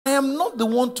am not the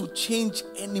one to change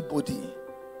anybody.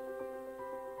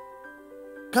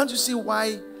 Can't you see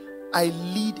why I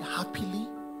lead happily?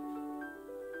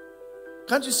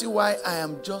 Can't you see why I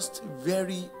am just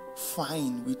very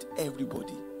fine with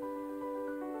everybody?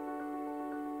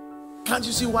 Can't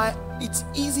you see why it's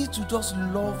easy to just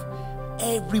love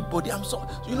everybody?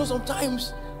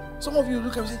 Sometimes some of you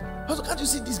look at me and say, Pastor, can't you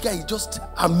see this guy is just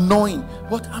annoying?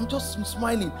 But I'm just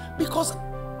smiling because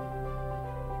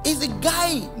it's the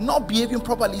guy not behaving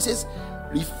properly. He says,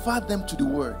 refer them to the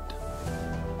word.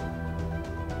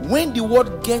 When the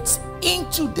word gets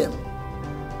into them,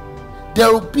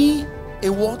 there will be a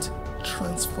what?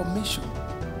 Transformation.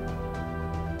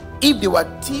 If they were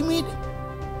timid,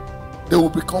 they will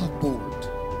become bold,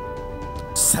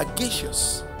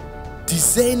 sagacious,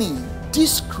 discerning,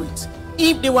 discreet.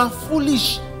 If they were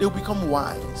foolish, they will become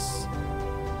wise.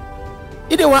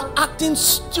 If they were acting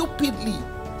stupidly,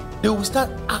 they will start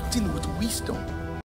acting with wisdom.